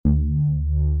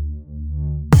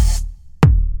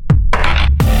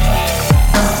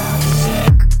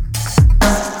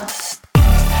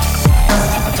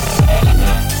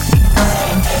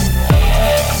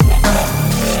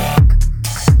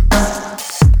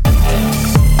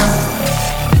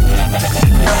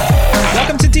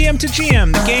to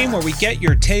GM, the game where we get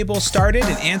your table started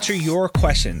and answer your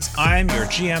questions. I'm your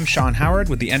GM, Sean Howard,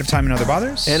 with the End of Time and Other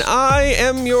Bothers. And I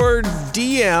am your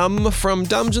DM from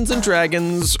Dungeons &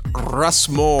 Dragons, Russ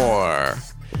Moore.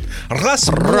 Russ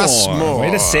Moore.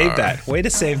 Way to save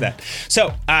that.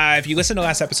 So, if you listened to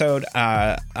last episode,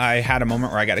 I had a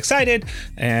moment where I got excited,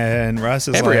 and Russ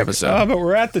is Every episode. Oh, but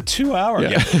we're at the 2 hour.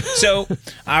 Yeah. So,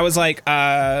 I was like,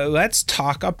 let's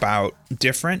talk about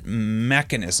different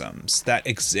mechanisms that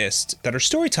exist that are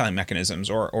storytelling mechanisms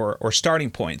or starting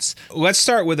points. Let's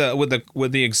start with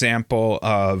the example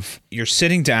of you're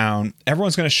sitting down,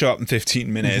 everyone's going to show up in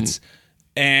 15 minutes,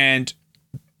 and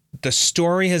the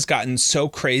story has gotten so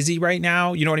crazy right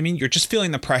now. You know what I mean? You're just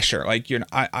feeling the pressure. Like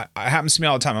I happens to me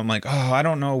all the time. I'm like, oh, I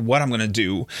don't know what I'm going to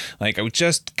do. Like I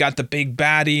just got the big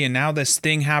baddie and now this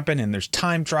thing happened and there's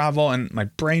time travel and my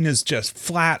brain is just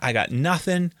flat. I got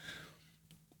nothing.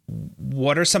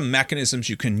 What are some mechanisms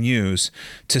you can use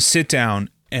to sit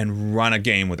down and run a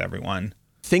game with everyone?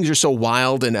 Things are so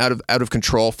wild and out of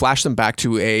control. Flash them back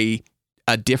to a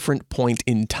different point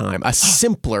in time, a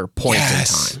simpler point in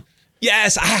time.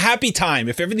 Yes, a happy time.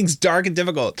 If everything's dark and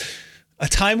difficult, a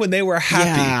time when they were happy.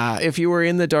 Yeah, if you were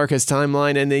in the darkest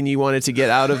timeline and then you wanted to get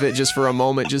out of it just for a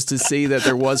moment, just to see that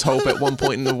there was hope at one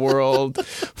point in the world,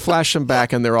 flash them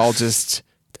back and they're all just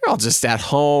at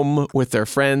home with their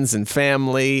friends and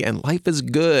family, and life is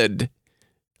good.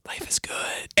 Life is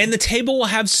good. And the table will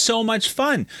have so much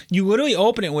fun. You literally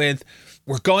open it with,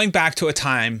 we're going back to a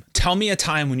time. Tell me a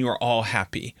time when you were all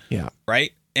happy. Yeah.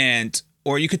 Right?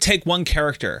 Or you could take one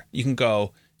character. You can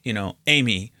go,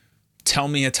 Amy, tell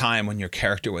me a time when your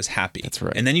character was happy. That's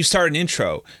right. And then you start an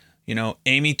intro.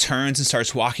 Amy turns and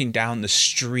starts walking down the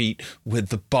street with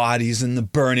the bodies and the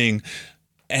burning.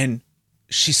 And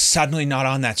she's suddenly not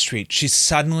on that street. She's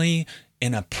suddenly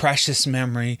in a precious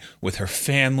memory with her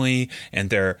family and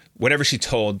their whatever she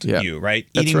told you, right?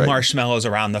 That's Eating right. marshmallows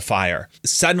around the fire.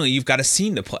 Suddenly you've got a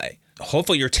scene to play.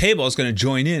 Hopefully your table is going to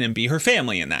join in and be her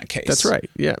family in that case. That's right.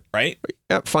 Yeah. Right?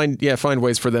 Yeah, find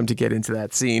ways for them to get into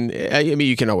that scene. I mean,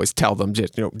 you can always tell them,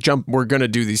 just jump. We're going to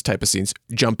do these type of scenes.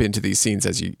 Jump into these scenes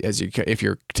as you if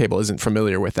your table isn't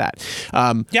familiar with that.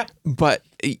 But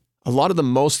a lot of the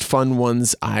most fun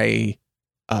ones I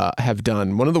have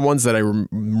done. One of the ones that I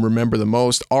remember the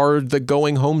most are the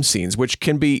going home scenes, which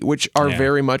are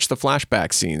very much the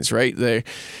flashback scenes. Right?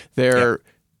 They're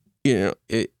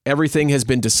everything has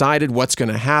been decided. What's going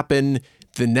to happen?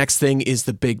 The next thing is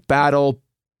the big battle.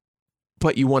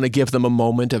 But you want to give them a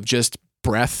moment of just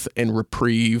breath and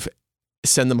reprieve,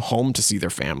 send them home to see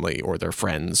their family or their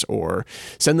friends, or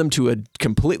send them to a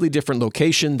completely different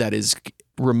location that is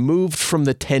removed from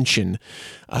the tension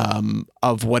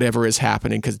of whatever is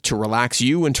happening, to relax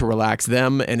you and to relax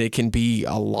them. And it can be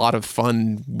a lot of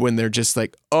fun when they're just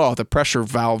like, oh, the pressure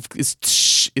valve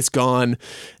is gone.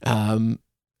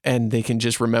 And they can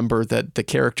just remember that the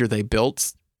character they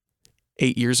built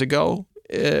 8 years ago,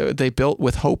 they built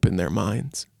with hope in their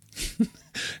minds.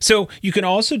 So you can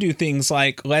also do things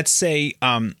like, let's say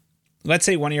one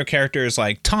of your characters,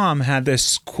 like Tom, had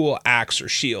this cool axe or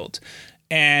shield,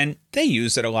 and they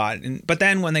used it a lot. But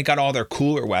then when they got all their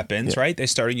cooler weapons, right, they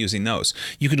started using those.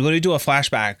 You could literally do a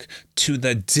flashback to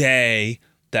the day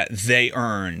that they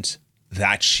earned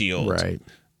that shield. Right.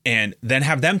 And then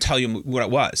have them tell you what it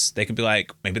was. They could be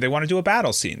like, maybe they want to do a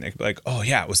battle scene. They could be like, oh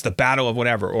yeah, it was the battle of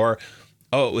whatever. Or,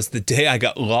 oh, it was the day I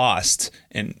got lost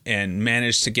and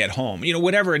managed to get home.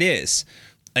 Whatever it is.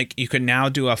 Like you can now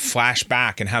do a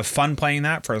flashback and have fun playing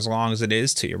that for as long as it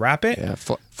is till you wrap it. Yeah,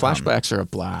 flashbacks are a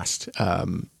blast.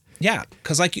 Yeah,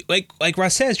 because like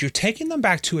Russ says, you're taking them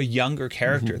back to a younger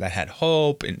character that had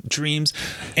hope and dreams,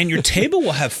 and your table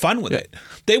will have fun with it.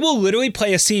 They will literally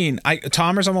play a scene.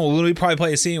 Tom or someone will literally probably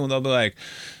play a scene where they'll be like,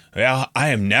 well, I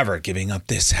am never giving up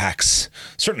this hex.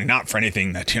 Certainly not for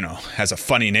anything that, has a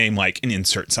funny name, like and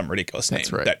insert some ridiculous name.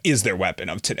 That's right. That is their weapon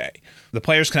of today. The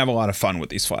players can have a lot of fun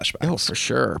with these flashbacks. Oh, for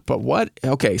sure. But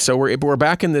okay, so we're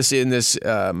back in this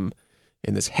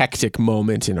hectic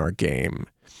moment in our game.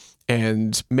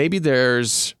 And maybe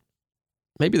there's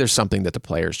something that the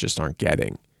players just aren't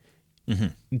getting.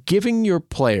 Mm-hmm. Giving your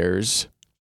players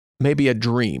maybe a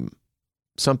dream,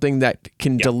 something that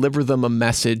can deliver them a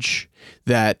message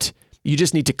that you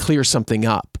just need to clear something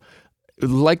up.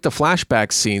 Like the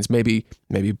flashback scenes, maybe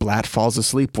Blatt falls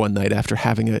asleep one night after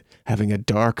having a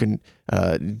dark and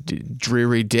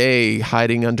dreary day,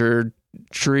 hiding under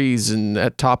trees and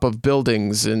at top of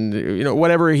buildings, and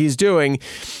whatever he's doing,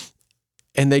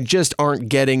 and they just aren't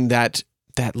getting that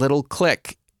little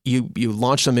click. You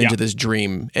launch them into this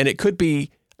dream, and it could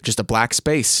be just a black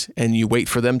space, and you wait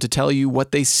for them to tell you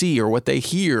what they see or what they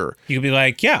hear. You could be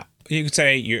like, you could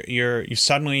say you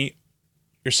suddenly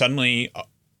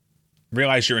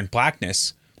realize you're in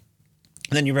blackness,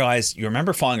 and then you realize you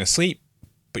remember falling asleep,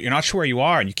 but you're not sure where you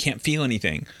are and you can't feel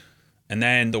anything. And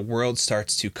then the world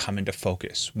starts to come into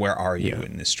focus. Where are you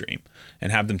in this dream?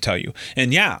 And have them tell you.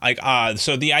 And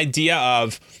so the idea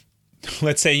of,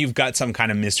 let's say you've got some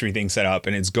kind of mystery thing set up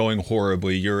and it's going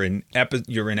horribly. You're in your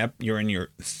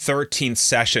 13th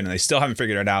session and they still haven't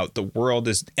figured it out. The world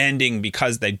is ending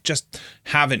because they just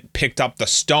haven't picked up the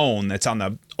stone that's on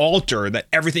the altar that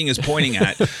everything is pointing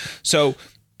at. So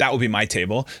that would be my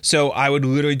table. So I would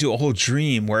literally do a whole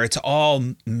dream where it's all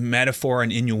metaphor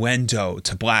and innuendo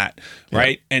to Blatt,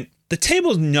 right? Yeah. And the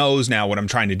table knows now what I'm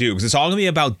trying to do because it's all going to be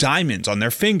about diamonds on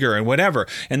their finger and whatever.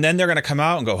 And then they're going to come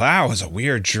out and go, wow, it was a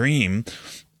weird dream.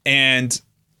 And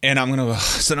I'm going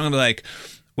to be like,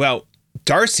 well,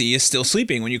 Darcy is still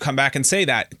sleeping when you come back and say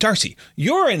that. Darcy,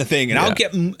 you're in the thing, and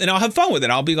I'll have fun with it.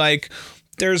 I'll be like,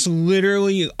 there's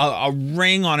literally a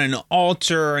ring on an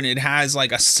altar and it has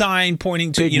like a sign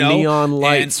pointing to, big neon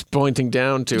lights pointing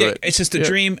down to it. It's just a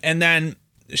dream. And then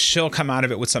she'll come out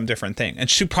of it with some different thing. And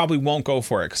she probably won't go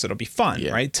for it because it'll be fun,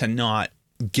 right? To not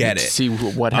get it. See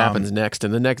what happens next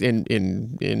in the next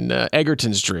in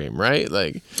Egerton's dream, right?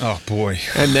 Like, oh boy.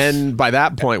 And then by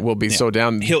that point we'll be so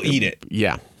down. He'll eat it.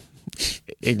 Yeah.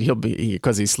 And he'll be,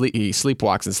 because he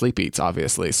sleepwalks and sleep eats,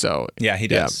 obviously. So yeah, he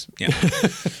does. Yeah.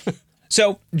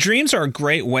 So dreams are a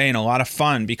great way and a lot of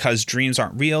fun because dreams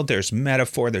aren't real. There's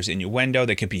metaphor, there's innuendo.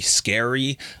 They can be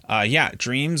scary.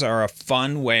 Dreams are a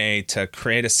fun way to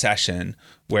create a session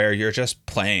where you're just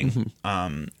playing.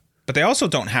 Mm-hmm. But they also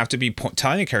don't have to be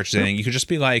telling the characters anything. You could just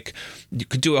be like, you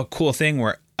could do a cool thing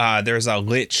where there's a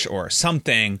lich or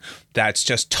something that's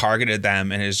just targeted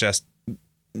them and is just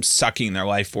sucking their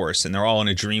life force, and they're all in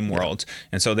a dream world,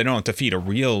 and so they don't have to defeat a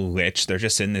real lich. They're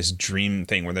just in this dream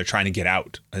thing where they're trying to get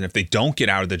out, and if they don't get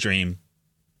out of the dream,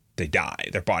 they die.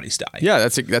 Their bodies die. Yeah,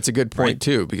 that's a good point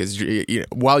too, because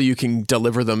while you can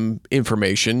deliver them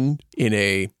information in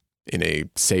a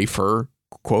safer,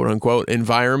 quote unquote,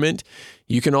 environment,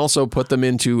 you can also put them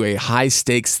into a high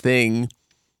stakes thing.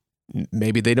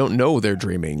 Maybe they don't know they're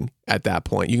dreaming at that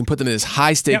point. You can put them in this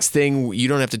high stakes thing. You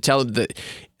don't have to tell them that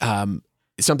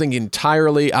something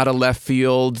entirely out of left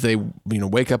field. They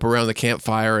wake up around the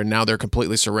campfire and now they're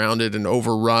completely surrounded and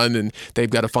overrun, and they've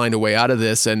got to find a way out of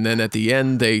this. And then at the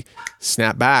end they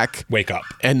snap back, wake up,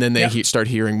 and then they start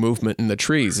hearing movement in the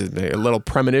trees. A little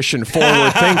premonition,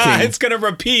 forward thinking. It's gonna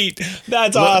repeat.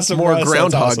 That's awesome. More Russ.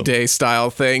 Groundhog Day style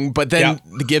thing, but then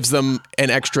gives them an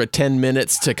extra 10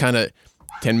 minutes to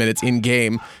 10 minutes in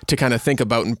game to kind of think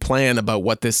about and plan about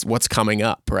what's coming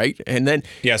up, right? And then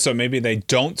so maybe they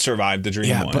don't survive the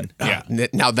dream one.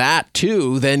 But, now that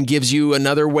too then gives you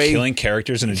another way, killing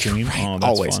characters in a dream. Right, oh, that's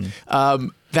always fun.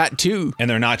 That too, and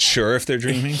they're not sure if they're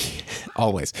dreaming.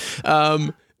 Always.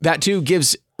 That too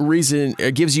gives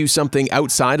you something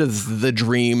outside of the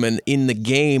dream and in the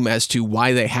game as to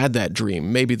why they had that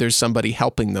dream. Maybe there's somebody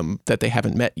helping them that they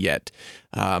haven't met yet,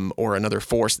 or another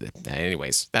force.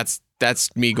 Anyways, that's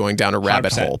me going down a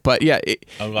rabbit 100%. hole. But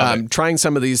trying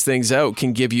some of these things out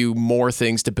can give you more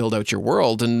things to build out your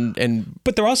world.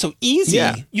 But they're also easy.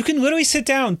 Yeah. You can literally sit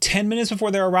down 10 minutes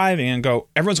before they're arriving and go,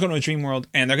 everyone's going to a dream world,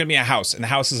 and they're going to be in a house. And the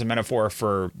house is a metaphor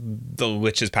for the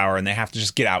lich's power, and they have to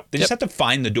just get out. They just have to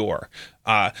find the door.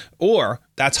 Or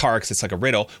that's hard because it's like a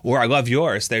riddle. Or I love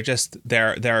yours. They're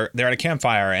at a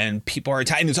campfire and people are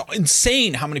attacking. It's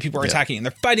insane how many people are attacking, and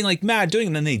they're fighting like mad doing it,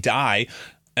 and then they die,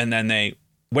 and then they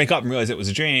wake up and realize it was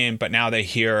a dream, but now they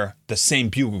hear the same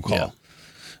bugle call. Yeah.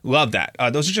 Love that.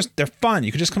 Those are they're fun.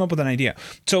 You can just come up with an idea.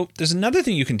 So there's another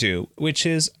thing you can do, which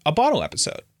is a bottle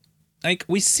episode. Like,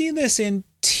 we see this in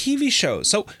TV shows.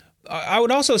 So I would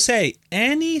also say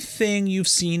anything you've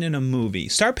seen in a movie,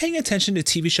 start paying attention to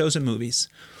TV shows and movies.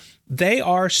 They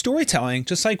are storytelling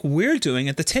just like we're doing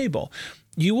at the table.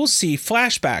 You will see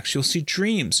flashbacks. You'll see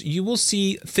dreams. You will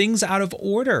see things out of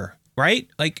order, right?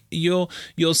 Like you'll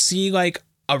see like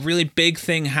a really big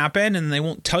thing happen and they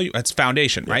won't tell you. That's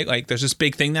Foundation, right? Like there's this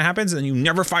big thing that happens and then you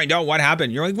never find out what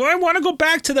happened. You're like, well, I want to go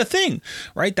back to the thing,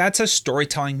 right? That's a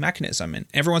storytelling mechanism. And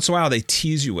every once in a while they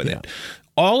tease you with it.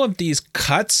 All of these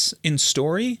cuts in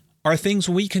story are things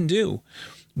we can do.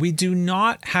 We do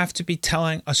not have to be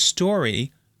telling a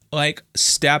story like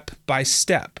step by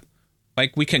step.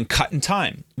 Like we can cut in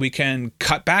time. We can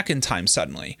cut back in time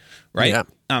suddenly, right? Yeah.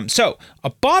 So a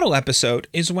bottle episode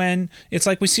is when it's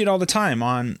like we see it all the time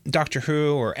on Doctor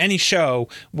Who or any show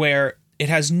where it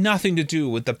has nothing to do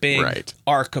with the big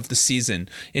arc of the season.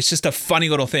 It's just a funny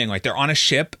little thing. Like they're on a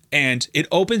ship and it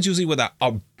opens usually with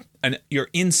you're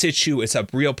in situ. It's a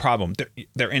real problem.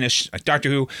 They're in like Doctor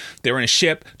Who. They're in a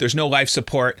ship. There's no life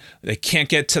support. They can't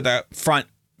get to the front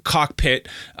cockpit.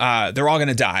 They're all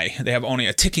gonna die. They have only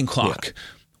a ticking clock. Yeah.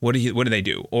 What do they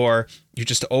do? Or you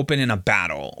just open in a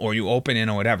battle, or you open in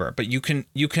or whatever. But you can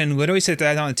literally sit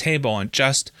that on the table and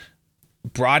just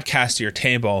broadcast to your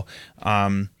table.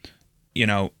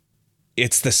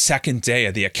 It's the second day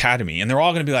of the Academy, and they're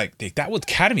all going to be like, that was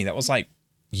Academy. That was like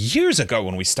years ago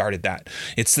when we started that.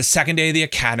 It's the second day of the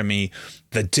Academy,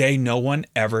 the day no one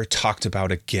ever talked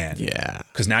about again. Yeah.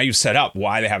 Because now you've set up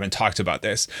why they haven't talked about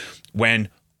this. When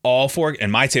all four,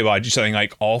 in my table, I do something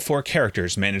like all four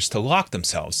characters managed to lock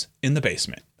themselves in the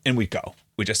basement, and we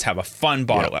just have a fun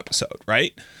bottle episode,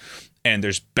 right? And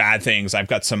there's bad things. I've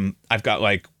got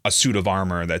like a suit of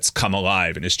armor that's come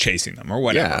alive and is chasing them or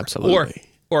whatever. Yeah, absolutely.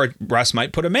 Or Russ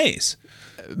might put a maze.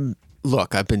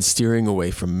 Look, I've been steering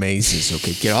away from mazes.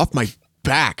 Okay, get off my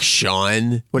back,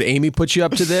 Sean. Would Amy put you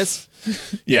up to this?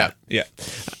 Yeah.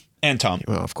 And Tom.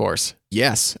 Well, of course.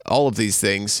 Yes, all of these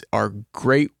things are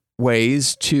great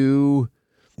ways to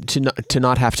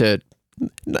not have to,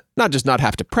 not just not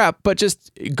have to prep, but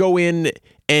just go in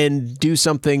and do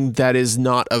something that is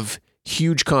not of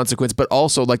huge consequence, but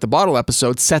also, like the bottle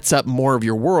episode, sets up more of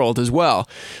your world as well,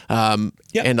 and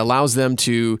allows them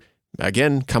to,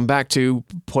 again, come back to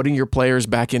putting your players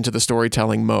back into the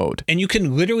storytelling mode. And you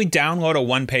can literally download a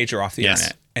one-pager off the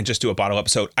internet and just do a bottle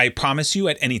episode. I promise you,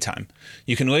 at any time.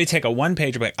 You can literally take a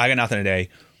one-pager, like, I got nothing today,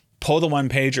 pull the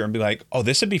one-pager and be like, oh,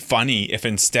 this would be funny if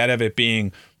instead of it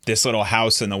being this little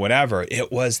house and the whatever,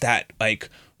 it was that, like,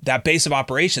 that base of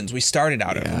operations we started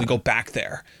out of, and we go back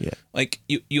there. Yeah. Like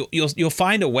you'll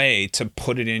find a way to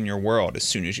put it in your world as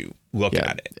soon as you look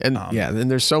at it. And then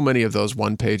there's so many of those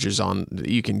one pagers on that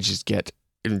you can just get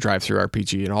in Drive Through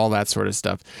RPG and all that sort of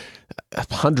stuff.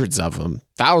 Hundreds of them,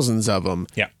 thousands of them.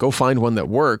 Yeah. Go find one that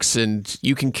works, and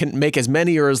you can make as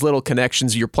many or as little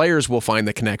connections. Your players will find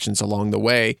the connections along the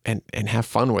way and have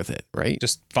fun with it, right?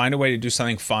 Just find a way to do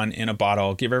something fun in a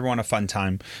bottle. Give everyone a fun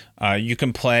time. You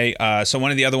can play. So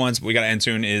one of the other ones we got to end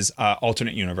soon is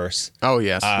Alternate Universe. Oh,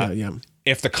 yes.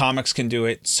 If the comics can do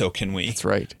it, so can we. That's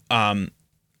right.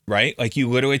 Right? Like you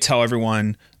literally tell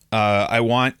everyone,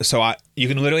 you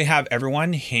can literally have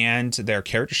everyone hand their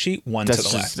character sheet to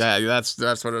the left.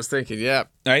 That's what I was thinking. Yeah.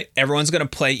 Right. Everyone's gonna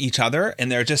play each other, and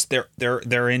they're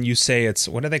in. You say it's,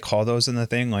 what do they call those in the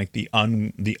thing? Like the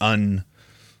I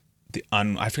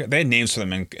forget. They had names for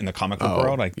them in the comic book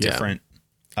world, like different.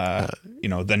 The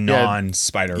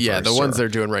non-Spider-Verse. Yeah, the ones they're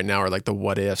doing right now are like the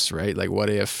what ifs, right? Like what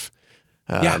if.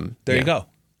 There you go.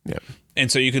 Yeah. And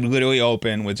so you could literally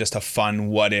open with just a fun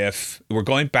what if. We're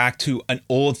going back to an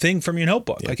old thing from your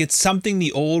notebook. Yeah. Like it's something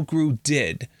the old crew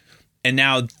did. And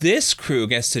now this crew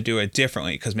gets to do it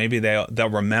differently because maybe they'll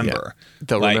remember. Yeah.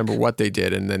 They'll remember what they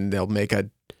did, and then they'll make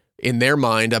in their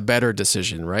mind, a better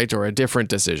decision, right? Or a different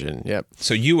decision. Yep.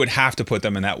 So you would have to put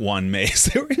them in that one maze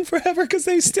they were in forever because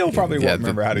they still probably won't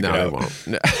remember how to get out.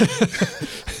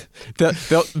 They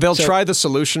won't. They'll try the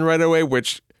solution right away,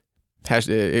 which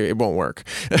it won't work.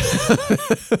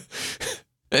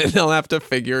 And they'll have to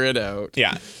figure it out.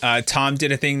 Yeah. Tom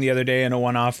did a thing the other day in a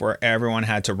one-off where everyone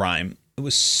had to rhyme. It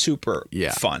was super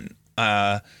fun.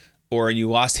 Or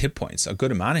you lost hit points, a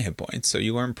good amount of hit points. So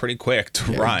you learn pretty quick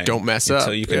to rhyme. Don't mess up.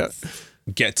 So you can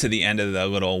get to the end of the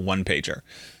little one-pager.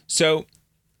 So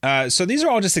these are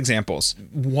all just examples.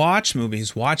 Watch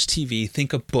movies, watch TV,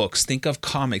 think of books, think of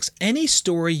comics, any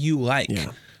story you like.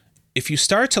 Yeah. If you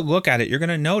start to look at it, you're going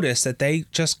to notice that they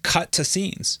just cut to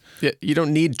scenes. Yeah, you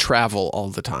don't need travel all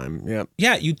the time. Yeah.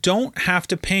 Yeah, you don't have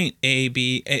to paint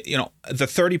the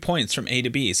 30 points from A to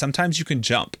B. Sometimes you can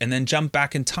jump and then jump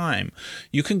back in time.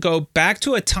 You can go back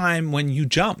to a time when you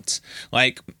jumped.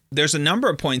 Like there's a number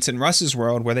of points in Russ's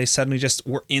world where they suddenly just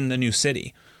were in the new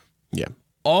city. Yeah.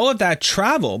 All of that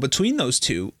travel between those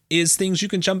two is things you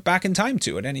can jump back in time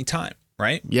to at any time,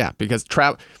 right? Yeah, because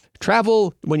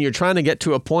travel, when you're trying to get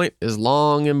to a point, is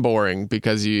long and boring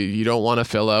because you don't want to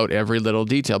fill out every little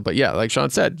detail. But yeah, like Sean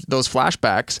said, those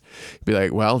flashbacks, be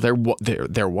like, well, there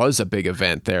was a big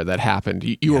event there that happened.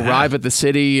 You arrive at the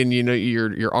city and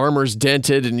your armor's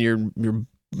dented and your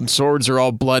swords are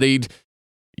all bloodied.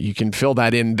 You can fill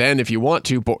that in then if you want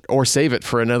to, or save it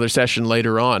for another session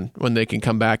later on when they can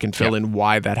come back and fill in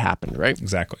why that happened, right?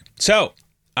 Exactly. So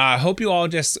I hope you all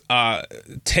just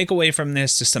take away from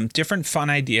this just some different fun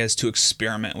ideas to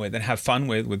experiment with and have fun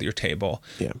with your table.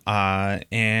 Yeah.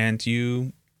 And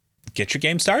you get your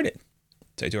game started.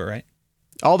 Did I do it right?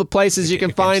 All the places you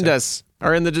can find us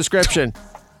are in the description.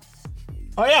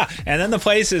 Oh, yeah. And then the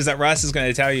places that Russ is going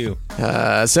to tell you.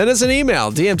 Send us an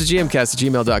email,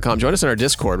 dm2gmcast@gmail.com. Join us on our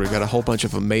Discord. We've got a whole bunch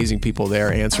of amazing people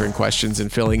there answering questions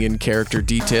and filling in character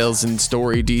details and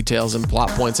story details and plot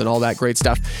points and all that great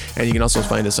stuff. And you can also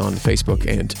find us on Facebook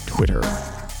and Twitter.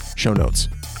 Show notes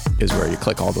is where you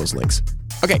click all those links.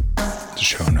 Okay.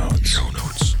 Show notes. Show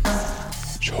notes.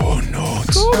 Show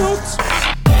notes. Show notes.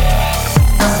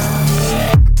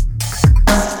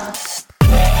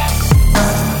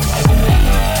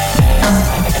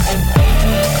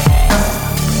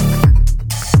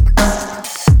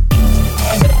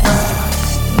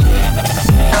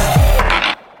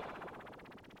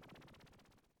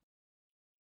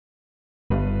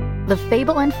 The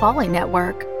Fable and Folly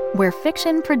Network, where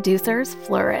fiction producers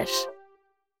flourish.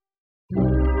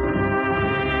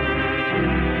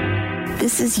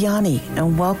 This is Yanni,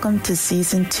 and welcome to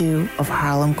Season 2 of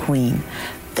Harlem Queen.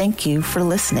 Thank you for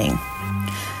listening.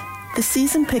 The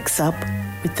season picks up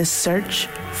with the search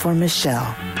for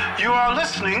Michelle. You are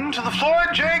listening to the Floyd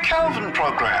J. Calvin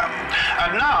program.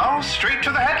 And now, straight to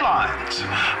the headlines.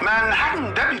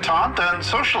 Manhattan debutante and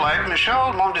socialite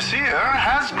Michelle Mondesir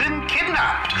has been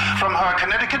kidnapped from her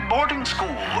Connecticut boarding school.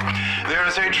 There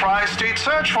is a tri-state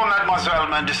search for Mademoiselle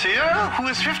Mondesir, who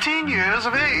is 15 years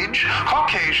of age,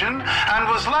 Caucasian, and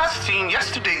was last seen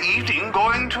yesterday evening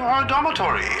going to her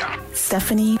dormitory.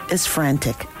 Stephanie is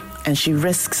frantic, and she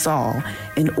risks all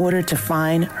in order to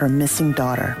find her missing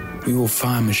daughter. We will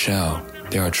find Michelle.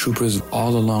 There are troopers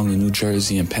all along the New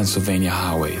Jersey and Pennsylvania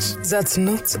highways. That's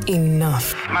not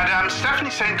enough. Madame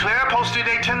Stephanie St. Clair posted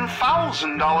a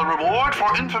 $10,000 reward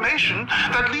for information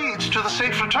that leads to the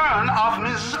safe return of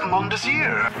Ms.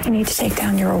 Mondesir. You need to take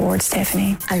down your reward,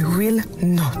 Stephanie. I will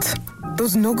not.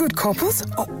 Those no-good couples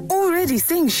are already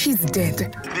saying she's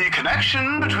dead. The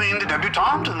connection between the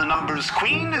debutante and the numbers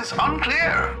queen is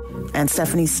unclear. And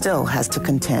Stephanie still has to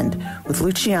contend with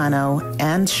Luciano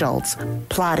and Schultz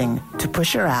plotting to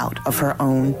push her out of her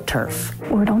own turf.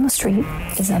 Word on the street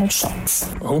is that it's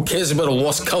Schultz. Who cares about a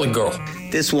lost colored girl?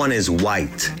 This one is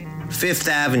white. Fifth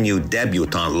Avenue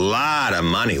debutante, lot of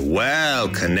money, well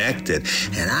connected.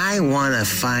 And I want to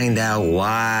find out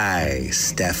why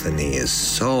Stephanie is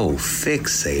so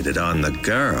fixated on the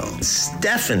girl.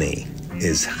 Stephanie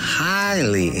is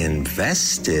highly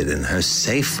invested in her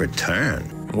safe return.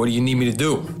 What do you need me to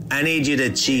do? I need you to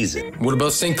cheese it. What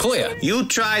about St. Clair? You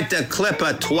tried to clip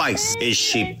her twice. Is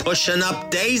she pushing up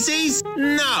daisies?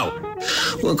 No.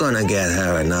 We're gonna get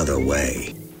her another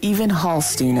way. Even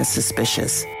Hallstein is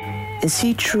suspicious. Is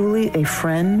he truly a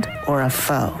friend or a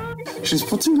foe? She's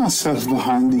putting herself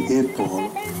behind the eight ball.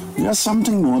 There's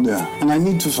something more there, and I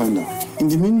need to find out. In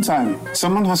the meantime,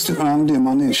 someone has to earn the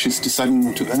money she's deciding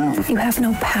not to earn. You have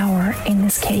no power in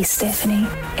this case, Stephanie.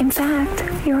 In fact,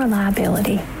 you're a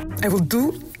liability. I will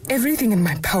do everything in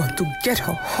my power to get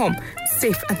her home,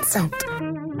 safe and sound.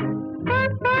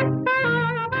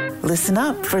 Listen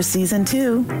up for Season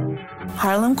 2.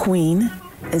 Harlem Queen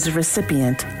is a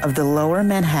recipient of the Lower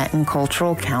Manhattan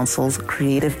Cultural Council's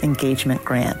Creative Engagement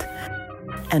Grant.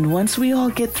 And once we all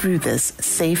get through this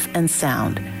safe and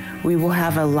sound, we will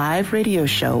have a live radio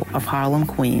show of Harlem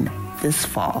Queen this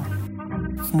fall.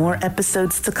 More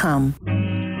episodes to come.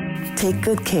 Take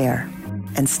good care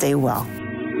and stay well.